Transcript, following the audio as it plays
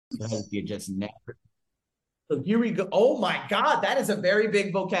because you just never. So here we go. Oh my God, that is a very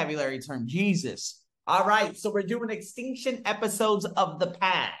big vocabulary term. Jesus. All right, so we're doing extinction episodes of the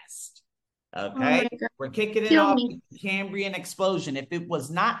past. Oh my Okay, God. we're kicking it Kill off me. with the Cambrian explosion. If it was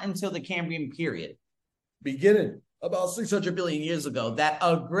not until the Cambrian period, beginning about 600 billion years ago, that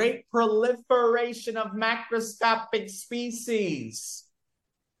a great proliferation of macroscopic species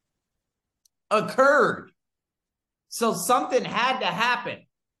occurred. So something had to happen.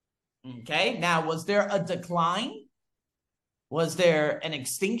 Okay, now was there a decline? Was there an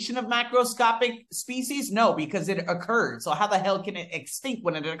extinction of macroscopic species? No, because it occurred. So how the hell can it extinct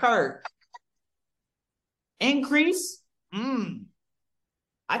when it occurred? Increase?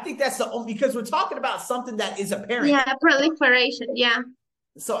 I think that's the only, because we're talking about something that is apparent. Yeah, proliferation. Yeah.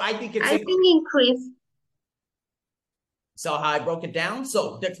 So I think it's I think increase. so how I broke it down.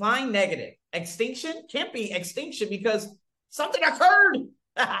 So decline negative. Extinction can't be extinction because something occurred.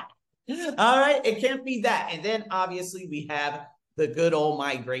 All right, it can't be that. And then obviously we have the good old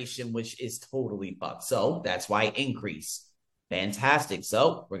migration, which is totally fucked. So that's why increase. Fantastic.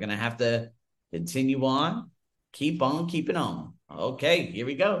 So we're gonna have to continue on, keep on keeping on. Okay, here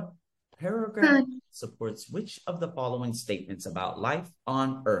we go. Paragraph supports which of the following statements about life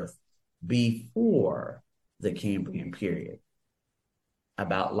on Earth before the Cambrian period?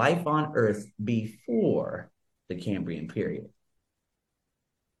 About life on Earth before the Cambrian period.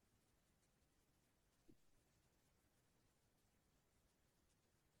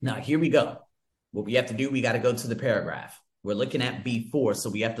 Now, here we go. What we have to do, we got to go to the paragraph. We're looking at before,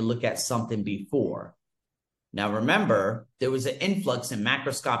 so we have to look at something before. Now, remember, there was an influx in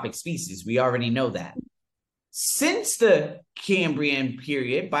macroscopic species. We already know that. Since the Cambrian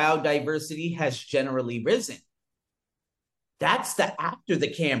period, biodiversity has generally risen. That's after the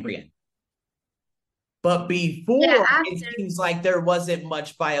Cambrian. But before, it seems like there wasn't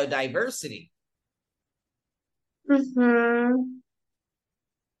much biodiversity.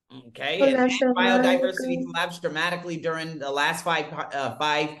 Okay, and biodiversity collapsed dramatically during the last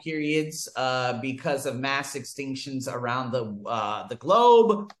five periods because of mass extinctions around the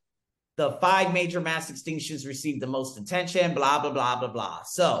globe. The 5 major mass extinctions received the most attention, blah, blah, blah, blah, blah.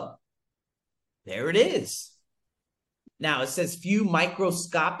 So there it is. Now it says few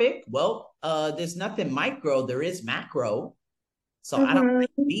microscopic. Well, there's nothing micro, there is macro. So I don't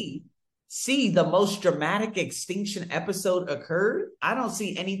think B. C, the most dramatic extinction episode occurred. I don't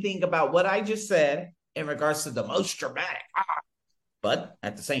see anything about what I just said in regards to the most dramatic. But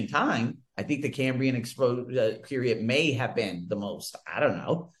at the same time, I think the Cambrian period may have been the most. I don't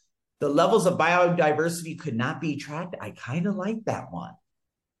know. The levels of biodiversity could not be tracked. I kind of like that one.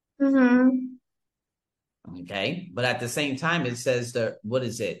 Okay. But at the same time, it says what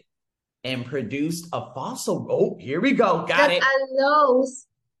is it? And produced a fossil. Oh, here we go. Got it.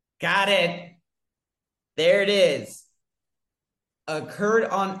 Got it. There it is. Occurred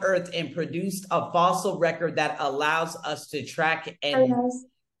on Earth and produced a fossil record that allows us to track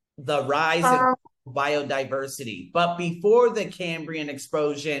the rise of biodiversity. But before the Cambrian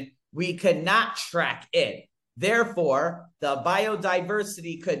explosion, we could not track it. Therefore, the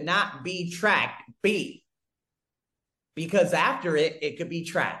biodiversity could not be tracked. B. Because after it could be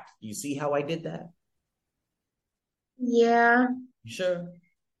tracked. You see how I did that? Yeah. Sure.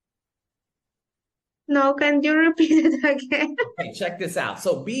 No, can you repeat it again? Okay, check this out.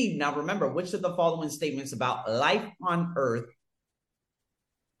 So B, now remember, which of the following statements about life on Earth,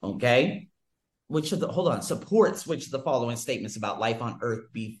 okay, supports which of the following statements about life on Earth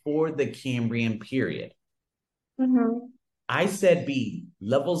before the Cambrian period? I said B,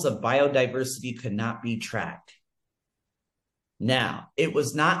 levels of biodiversity could not be tracked. Now, it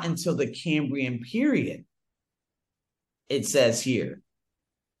was not until the Cambrian period, it says here.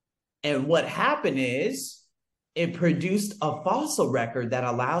 And what happened is it produced a fossil record that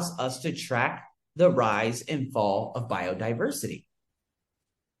allows us to track the rise and fall of biodiversity.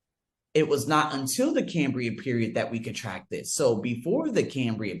 It was not until the Cambrian period that we could track this. So before the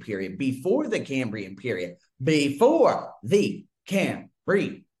Cambrian period,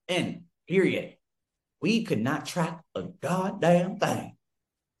 we could not track a goddamn thing.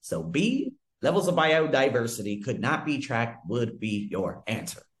 So B, levels of biodiversity could not be tracked would be your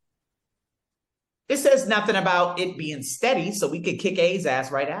answer. It says nothing about it being steady, so we could kick A's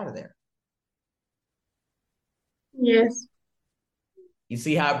ass right out of there. Yes. You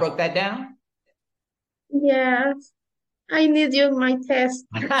see how I broke that down? Yes. I need you in my test.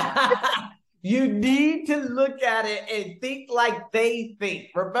 You need to look at it and think like they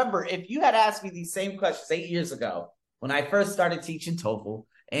think. Remember, if you had asked me these same questions 8 years ago, when I first started teaching TOEFL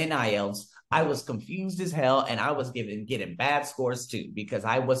and IELTS, I was confused as hell, and I was getting bad scores too because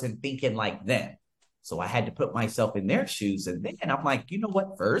I wasn't thinking like them. So I had to put myself in their shoes. And then I'm like, you know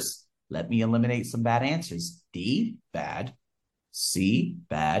what? First, let me eliminate some bad answers. D, bad. C,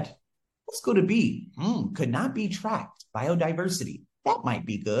 bad. Let's go to B. Could not be tracked. Biodiversity. That might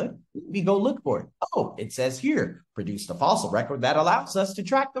be good. Let me go look for it. Oh, it says here, produced a fossil record that allows us to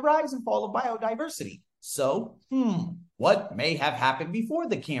track the rise and fall of biodiversity. So, what may have happened before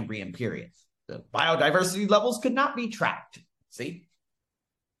the Cambrian period? The biodiversity levels could not be tracked. See?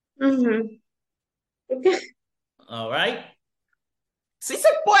 Mm-hmm. Okay. All right. Sí se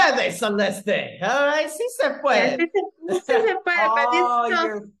puede, Celeste. All right, sí se Yes, puede. this is a part, but it's Oh, so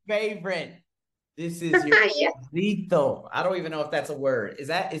your favorite. This is your yeah. favorito. I don't even know if that's a word. Is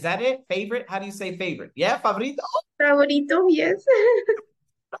that it? Favorite? How do you say favorite? Yeah, favorito. Favorito, yes.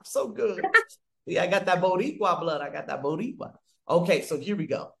 I'm so good. Yeah, I got that Boricua blood. I got that Boricua. Okay, so here we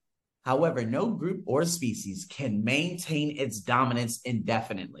go. However, no group or species can maintain its dominance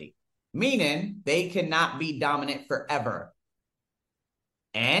indefinitely, meaning they cannot be dominant forever.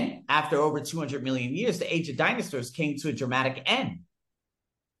 And after over 200 million years, the age of dinosaurs came to a dramatic end.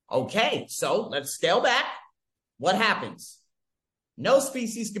 Okay, so let's scale back. What happens? No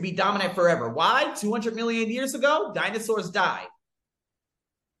species can be dominant forever. Why? 200 million years ago, dinosaurs died.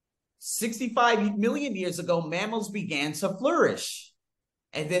 65 million years ago, mammals began to flourish.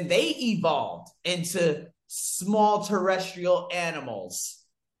 And then they evolved into small terrestrial animals,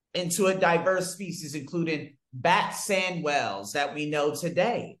 into a diverse species, including bat sand whales that we know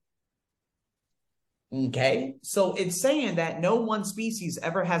today. Okay, so it's saying that no one species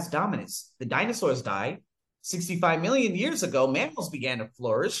ever has dominance. The dinosaurs died 65 million years ago. Mammals began to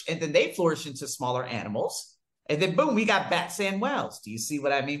flourish, and then they flourished into smaller animals. And then boom, we got bat sand whales. Do you see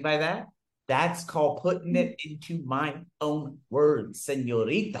what I mean by that? That's called putting it into my own words,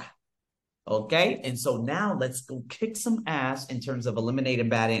 senorita. Okay, and so now let's go kick some ass in terms of eliminating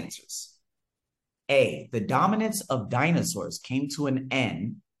bad answers. A, the dominance of dinosaurs came to an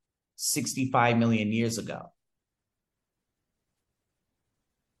end 65 million years ago.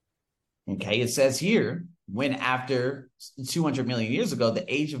 Okay, it says here, when after 200 million years ago,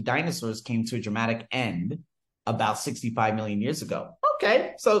 the age of dinosaurs came to a dramatic end about 65 million years ago.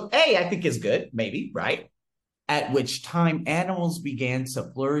 Okay, so A, I think is good, maybe, right? At which time animals began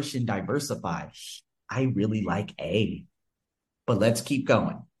to flourish and diversify. I really like A, but let's keep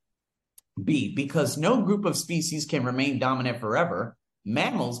going. B, because no group of species can remain dominant forever,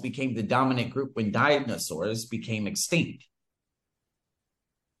 mammals became the dominant group when dinosaurs became extinct.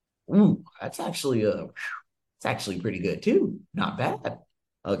 Ooh, that's actually pretty good too. Not bad.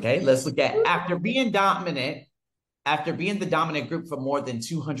 Okay, let's look at after being the dominant group for more than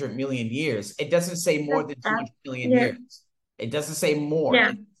 200 million years. It doesn't say more than 200 million years. It doesn't say more.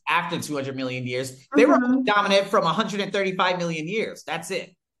 Yeah. After 200 million years, they were dominant from 135 million years. That's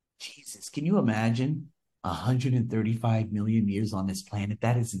it. Jesus, can you imagine 135 million years on this planet?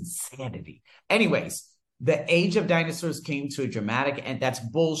 That is insanity. Anyways, the age of dinosaurs came to a dramatic end. That's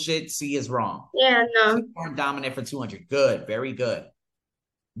bullshit. C is wrong. Yeah, no. They weren't dominant for 200. Good, very good.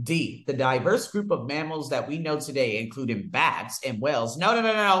 D, the diverse group of mammals that we know today, including bats and whales.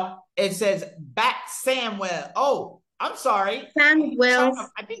 No. It says bat sand whale. Oh, I'm sorry. Sand whales.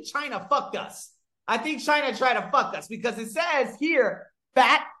 I think China fucked us. I think China tried to fuck us because it says here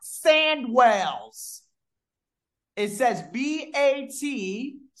bat sand whales. It says BAT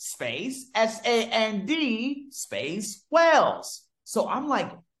space SAND space whales. So I'm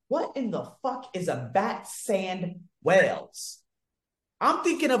like, what in the fuck is a bat sand whales? I'm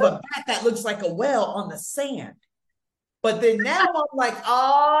thinking of a bat that looks like a whale on the sand. But then now I'm like,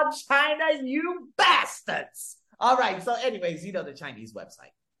 oh, China, you bastards. All right. So anyways, you know the Chinese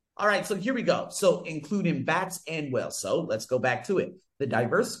website. All right. So here we go. So including bats and whales. So let's go back to it. The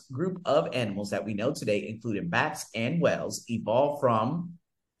diverse group of animals that we know today, including bats and whales, evolved from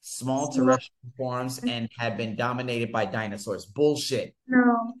small terrestrial forms and have been dominated by dinosaurs. Bullshit.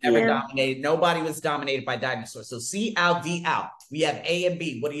 No. Never dominated. Nobody was dominated by dinosaurs. So C out, D out. We have A and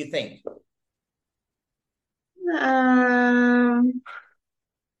B. What do you think?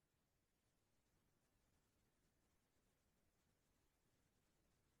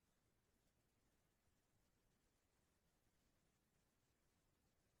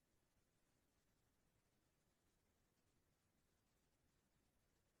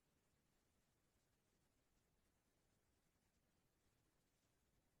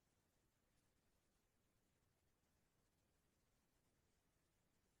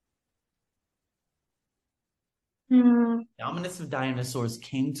 Dominance of dinosaurs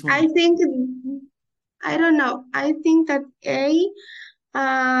came to I think, I don't know. I think that A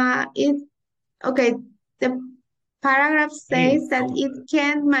is Okay, the paragraph Hey, says that it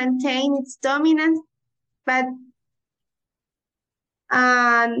can maintain its dominance, but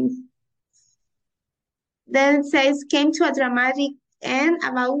um, then it says came to a dramatic end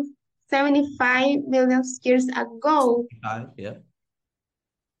about 75 million years ago. yeah.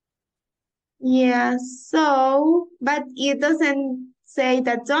 Yeah, so, but it doesn't say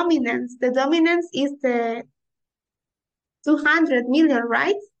the dominance. The dominance is the 200 million,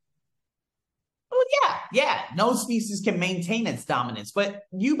 right? Oh, yeah. No species can maintain its dominance. But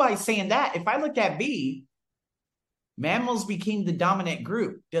you, by saying that, if I look at B, mammals became the dominant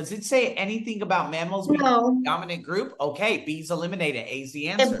group. Does it say anything about mammals becoming the dominant group? Okay, B's eliminated. A's the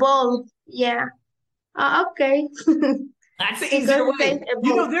answer. Evolved, yeah. Okay. That's the easier way.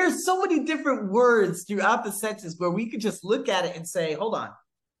 You know, there's so many different words throughout the sentence where we could just look at it and say, hold on,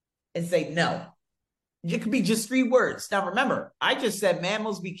 and say no. It could be just 3 words. Now, remember, I just said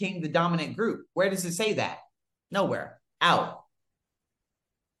mammals became the dominant group. Where does it say that? Nowhere. Out.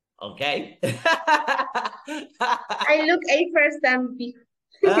 Okay. I look A first and B.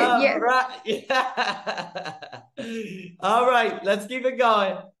 Yes. Right. Yeah. All right. Let's keep it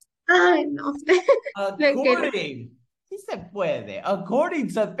going. Ay, no. According, he said puede. According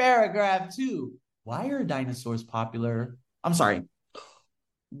to paragraph 2, why are dinosaurs popular? I'm sorry.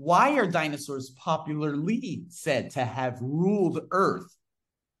 Why are dinosaurs popularly said to have ruled Earth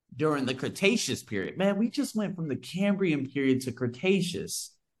during the Cretaceous period? Man, we just went from the Cambrian period to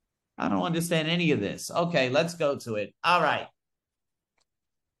Cretaceous. I don't understand any of this. Okay, let's go to it. All right.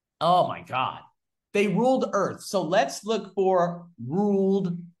 Oh my God. They ruled Earth. So let's look for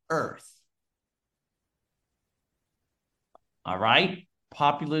ruled Earth. All right.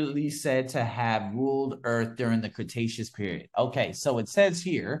 Popularly said to have ruled Earth during the Cretaceous period. Okay, so it says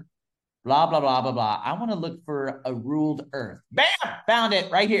here, blah, blah, blah, blah, blah. I want to look for a ruled Earth. Bam! Found it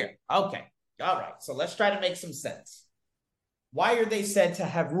right here. Okay. All right. So let's try to make some sense. Why are they said to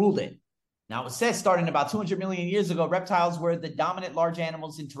have ruled it? Now, it says starting about 200 million years ago, reptiles were the dominant large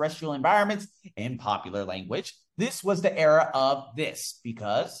animals in terrestrial environments. In popular language, this was the era of this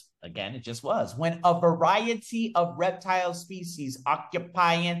because, again, it just was, when a variety of reptile species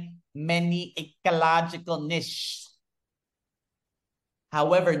occupying many ecological niches.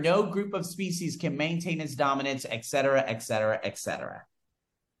 However, no group of species can maintain its dominance, etc., etc., etc.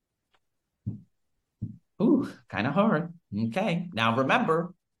 Ooh, kind of hard. Okay. Now,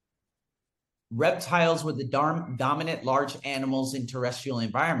 remember, reptiles were the dominant large animals in terrestrial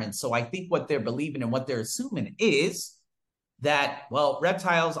environments. So I think what they're believing and what they're assuming is that, well,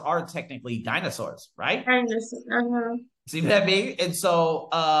 reptiles are technically dinosaurs, right? Dinosaurs. See what I mean? And so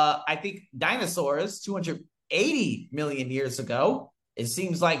I think dinosaurs 280 million years ago, it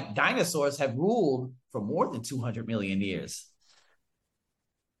seems like dinosaurs have ruled for more than 200 million years.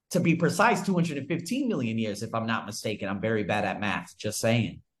 To be precise, 215 million years, if I'm not mistaken. I'm very bad at math, just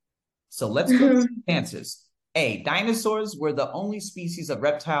saying. So let's go to the answers. A, dinosaurs were the only species of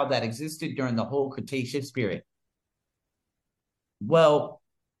reptile that existed during the whole Cretaceous period. Well,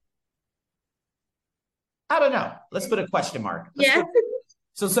 I don't know. Let's put a question mark. Yeah.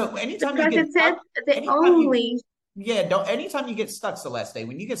 So anytime you get stuck, anytime you get stuck, Celeste,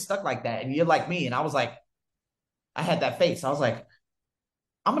 when you get stuck like that and you're like me, and I was like, I had that face. I was like,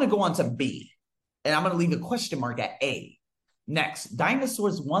 I'm going to go on to B, and I'm going to leave a question mark at A. Next,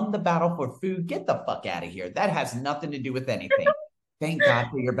 dinosaurs won the battle for food. Get the fuck out of here. That has nothing to do with anything. Thank God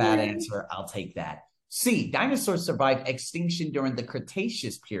for your bad answer. I'll take that. C, dinosaurs survived extinction during the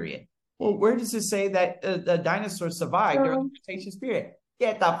Cretaceous period. Well, where does it say that the dinosaurs survived during the Cretaceous period?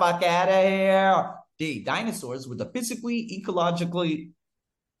 Get the fuck out of here. D, dinosaurs were the physically, ecologically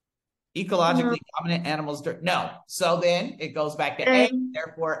dominant animals. No. So then it goes back to A,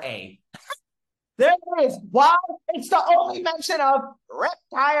 therefore A. There it is. Why? It's the only mention of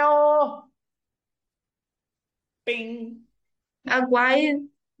reptile. Bing. A wide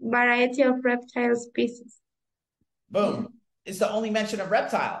variety of reptile species. Boom. It's the only mention of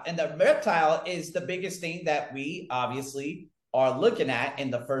reptile. And the reptile is the biggest thing that we obviously are looking at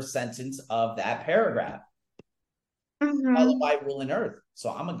in the first sentence of that paragraph. Followed by ruling Earth. So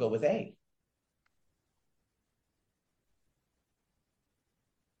I'm going to go with A.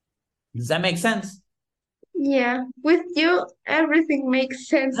 Does that make sense? Yeah, with you, everything makes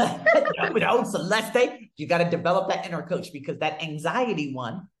sense. No, Celeste, you got to develop that inner coach because that anxiety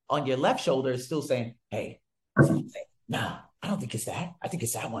one on your left shoulder is still saying, hey, no, I don't think it's that. I think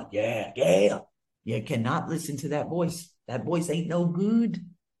it's that one. Yeah. You cannot listen to that voice. That voice ain't no good.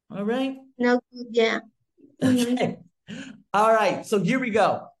 All right? No good, yeah. Okay. All right, so here we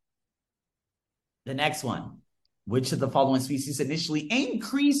go. The next one. Which of the following species initially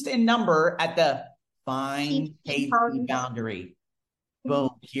increased in number at the fine KT boundary?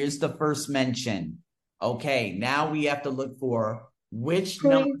 Boom. Here's the first mention. Okay, now we have to look for which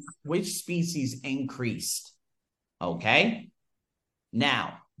species increased. Okay.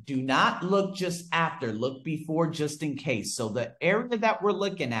 Now, do not look just after, look before just in case. So the area that we're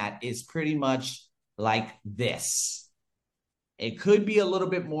looking at is pretty much like this. It could be a little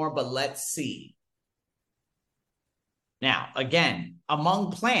bit more, but let's see. Now, again,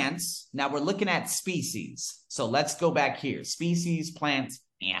 among plants, now we're looking at species. So let's go back here. Species, plants,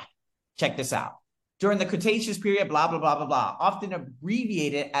 yeah. Check this out. During the Cretaceous period, blah, blah, blah, blah, blah, often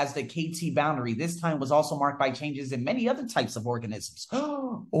abbreviated as the KT boundary, this time was also marked by changes in many other types of organisms.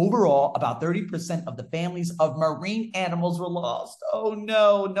 Overall, about 30% of the families of marine animals were lost. Oh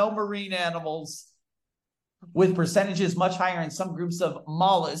no, no marine animals. With percentages much higher in some groups of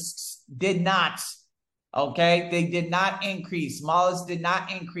mollusks did not. Okay, they did not increase. Mollusks did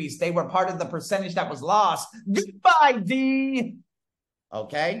not increase. They were part of the percentage that was lost. Goodbye, D.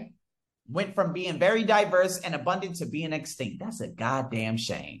 Okay. Went from being very diverse and abundant to being extinct. That's a goddamn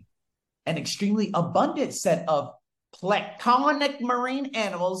shame. An extremely abundant set of planktonic marine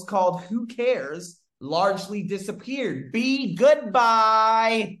animals called who cares largely disappeared. B,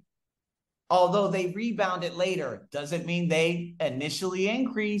 goodbye. Although they rebounded later, doesn't mean they initially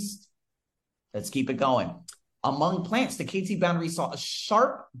increased. Let's keep it going. Among plants, the KT boundary saw a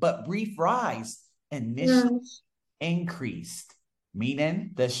sharp but brief rise. Initially increased.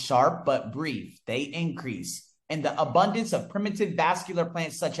 Meaning the sharp but brief, they increase. And the abundance of primitive vascular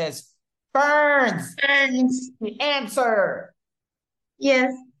plants such as ferns. The answer.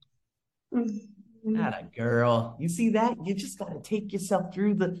 Yes. Not a girl. You see that? You just got to take yourself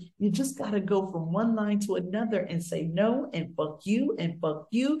through you just got to go from one line to another and say no and fuck you and fuck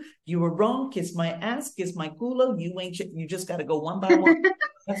you. You were wrong. Kiss my ass, kiss my culo. You just got to go one by one.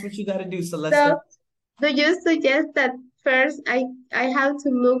 That's what you got to do. So let's go. Do you suggest that first I have to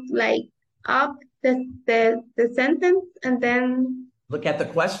look like up the sentence and then look at the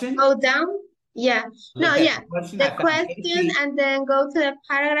question? Go down? Yeah. The question and then go to the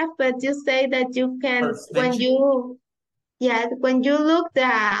paragraph, but you say that you can when you look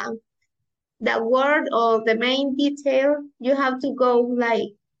the word or the main detail, you have to go like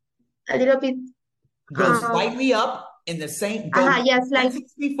a little bit go slightly up in the same yes, like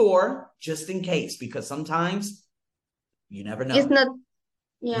before, just in case, because sometimes you never know. It's not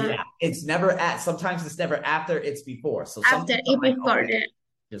it's never sometimes it's never after, it's before. So after it before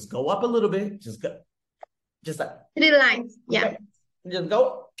just go up a little bit. Just like 3 lines. Yeah. Just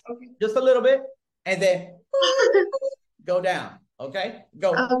go just a little bit and then go down. Okay.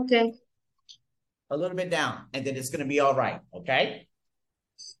 Go. Okay. A little bit down and then it's going to be all right. Okay.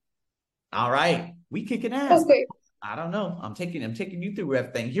 All right. We kicking ass. Okay. I don't know. I'm taking you through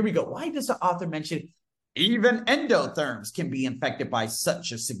everything. Here we go. Why does the author mention even endotherms can be infected by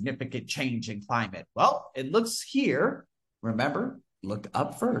such a significant change in climate? Well, it looks here. Remember, look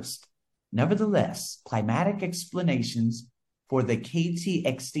up first. Nevertheless, climatic explanations for the KT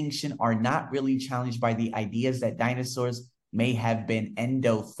extinction are not really challenged by the ideas that dinosaurs may have been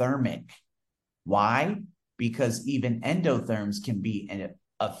endothermic. Why? Because even endotherms can be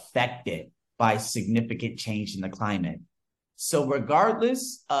affected by significant change in the climate. So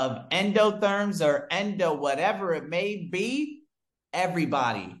regardless of endotherms or whatever it may be,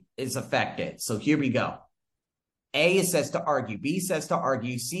 everybody is affected. So here we go. A, it says to argue. B says to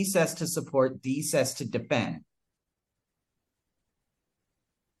argue. C says to support. D says to defend.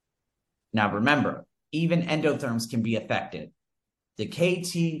 Now remember, even endotherms can be affected. The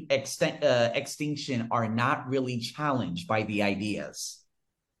KT extinction are not really challenged by the ideas.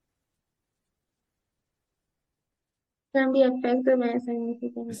 Can be affected by a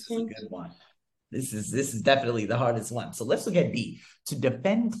significant change. This is a good one. This is definitely the hardest one. So let's look at D. To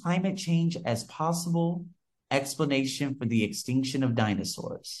defend climate change as possible explanation for the extinction of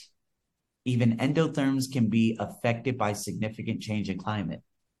dinosaurs. Even endotherms can be affected by significant change in climate.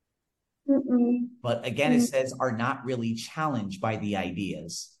 But again, it says are not really challenged by the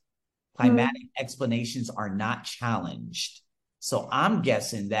ideas. Climatic explanations are not challenged. So I'm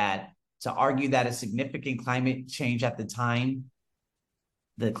guessing that to argue that a significant climate change at the time,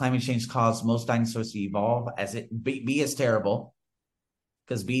 the climate change caused most dinosaurs to evolve, as B is terrible,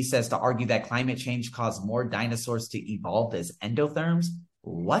 because B says to argue that climate change caused more dinosaurs to evolve as endotherms.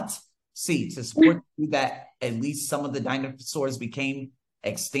 What? C, to support that at least some of the dinosaurs became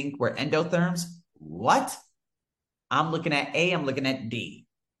extinct were endotherms. What? I'm looking at A, I'm looking at D.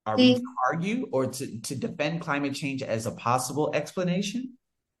 Are we to argue or to defend climate change as a possible explanation?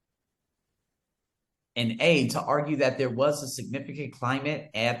 And A, to argue that there was a significant climate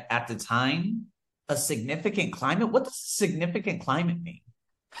at the time. A significant climate? What does significant climate mean?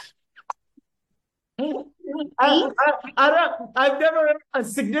 I've never heard a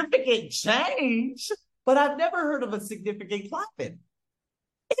significant change, but I've never heard of a significant climate.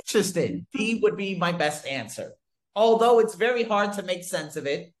 Interesting. D would be my best answer. Although it's very hard to make sense of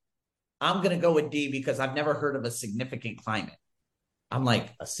it, I'm going to go with D because I've never heard of a significant climate. I'm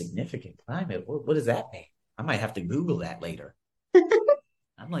like, a significant climate? What does that mean? I might have to Google that later.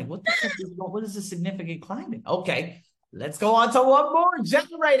 I'm like, what is a significant climate? Okay, let's go on to one more.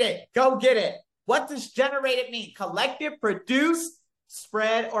 Generate it. Go get it. What does generated mean? Collected, produced,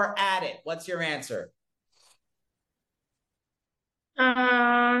 spread, or added? What's your answer?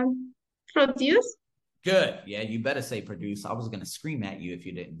 Produce. Good. Yeah, you better say produce. I was going to scream at you if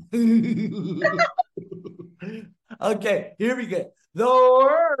you didn't. Okay, here we go. The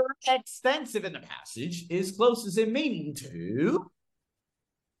word extensive in the passage is closest in meaning to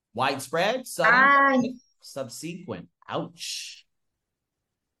widespread, sudden, subsequent. Ouch.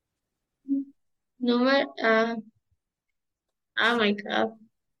 Oh my God.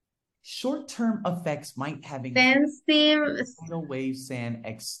 Short-term effects might have extensive tidal waves and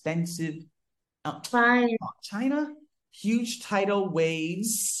extensive fire. China, huge tidal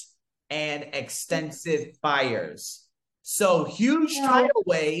waves and extensive fires. So huge tidal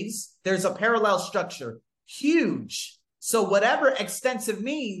waves, there's a parallel structure. Huge. So whatever extensive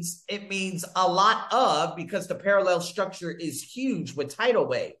means, it means a lot of, because the parallel structure is huge with tidal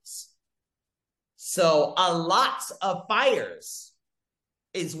waves. So a lot of fires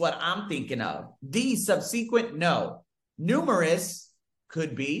is what I'm thinking of. D, subsequent, no. Numerous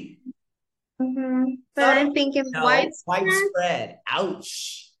could be. But I'm thinking no. Widespread.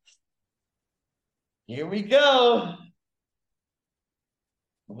 Ouch. Here we go.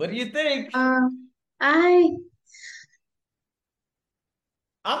 What do you think? I'm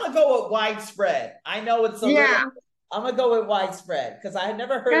gonna go with widespread. I know it's a little, I'm gonna go with widespread because I had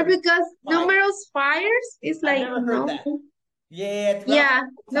never heard of because numerous fires is like never heard that. Yeah,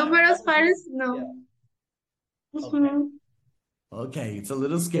 numerous fires, no. Okay. Okay, it's a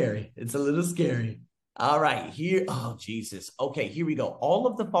little scary. It's a little scary. All right, here. Oh, Jesus. Okay, here we go. All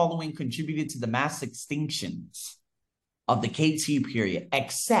of the following contributed to the mass extinctions of the KT period,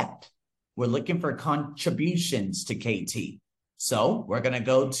 except we're looking for contributions to KT. So we're going to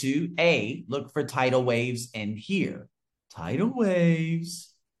go to A, look for tidal waves, and here, tidal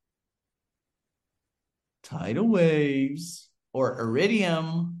waves, or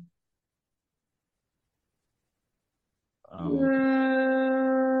iridium.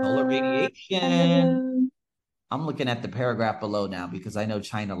 Solar radiation. I'm looking at the paragraph below now because I know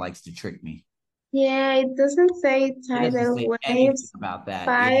China likes to trick me. Yeah, it doesn't say tidal waves about that.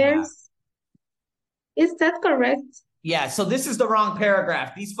 Fires. Yeah. Is that correct? Yeah, so this is the wrong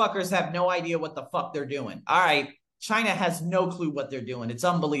paragraph. These fuckers have no idea what the fuck they're doing. All right, China has no clue what they're doing. It's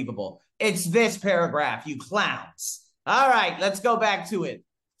unbelievable. It's this paragraph, you clowns. All right, let's go back to it.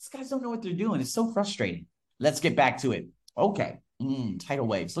 These guys don't know what they're doing. It's so frustrating. Let's get back to it. Okay, tidal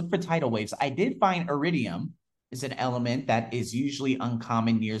waves. Look for tidal waves. I did find iridium is an element that is usually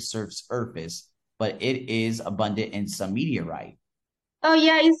uncommon near surface, but it is abundant in some meteorite. Oh,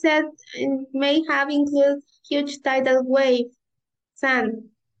 yeah, it said it may have included huge tidal wave, sand,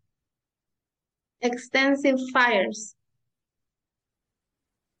 extensive fires.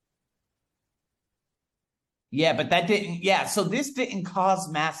 Yeah, but that didn't, so this didn't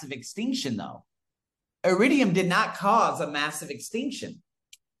cause massive extinction, though. Iridium did not cause a massive extinction.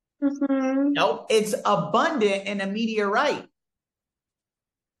 Nope, it's abundant in a meteorite.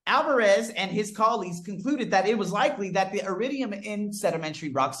 Alvarez and his colleagues concluded that it was likely that the iridium in sedimentary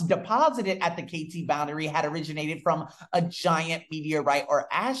rocks deposited at the KT boundary had originated from a giant meteorite or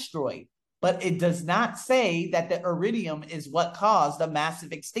asteroid. But it does not say that the iridium is what caused a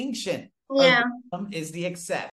massive extinction. Yeah. Iridium is the exception.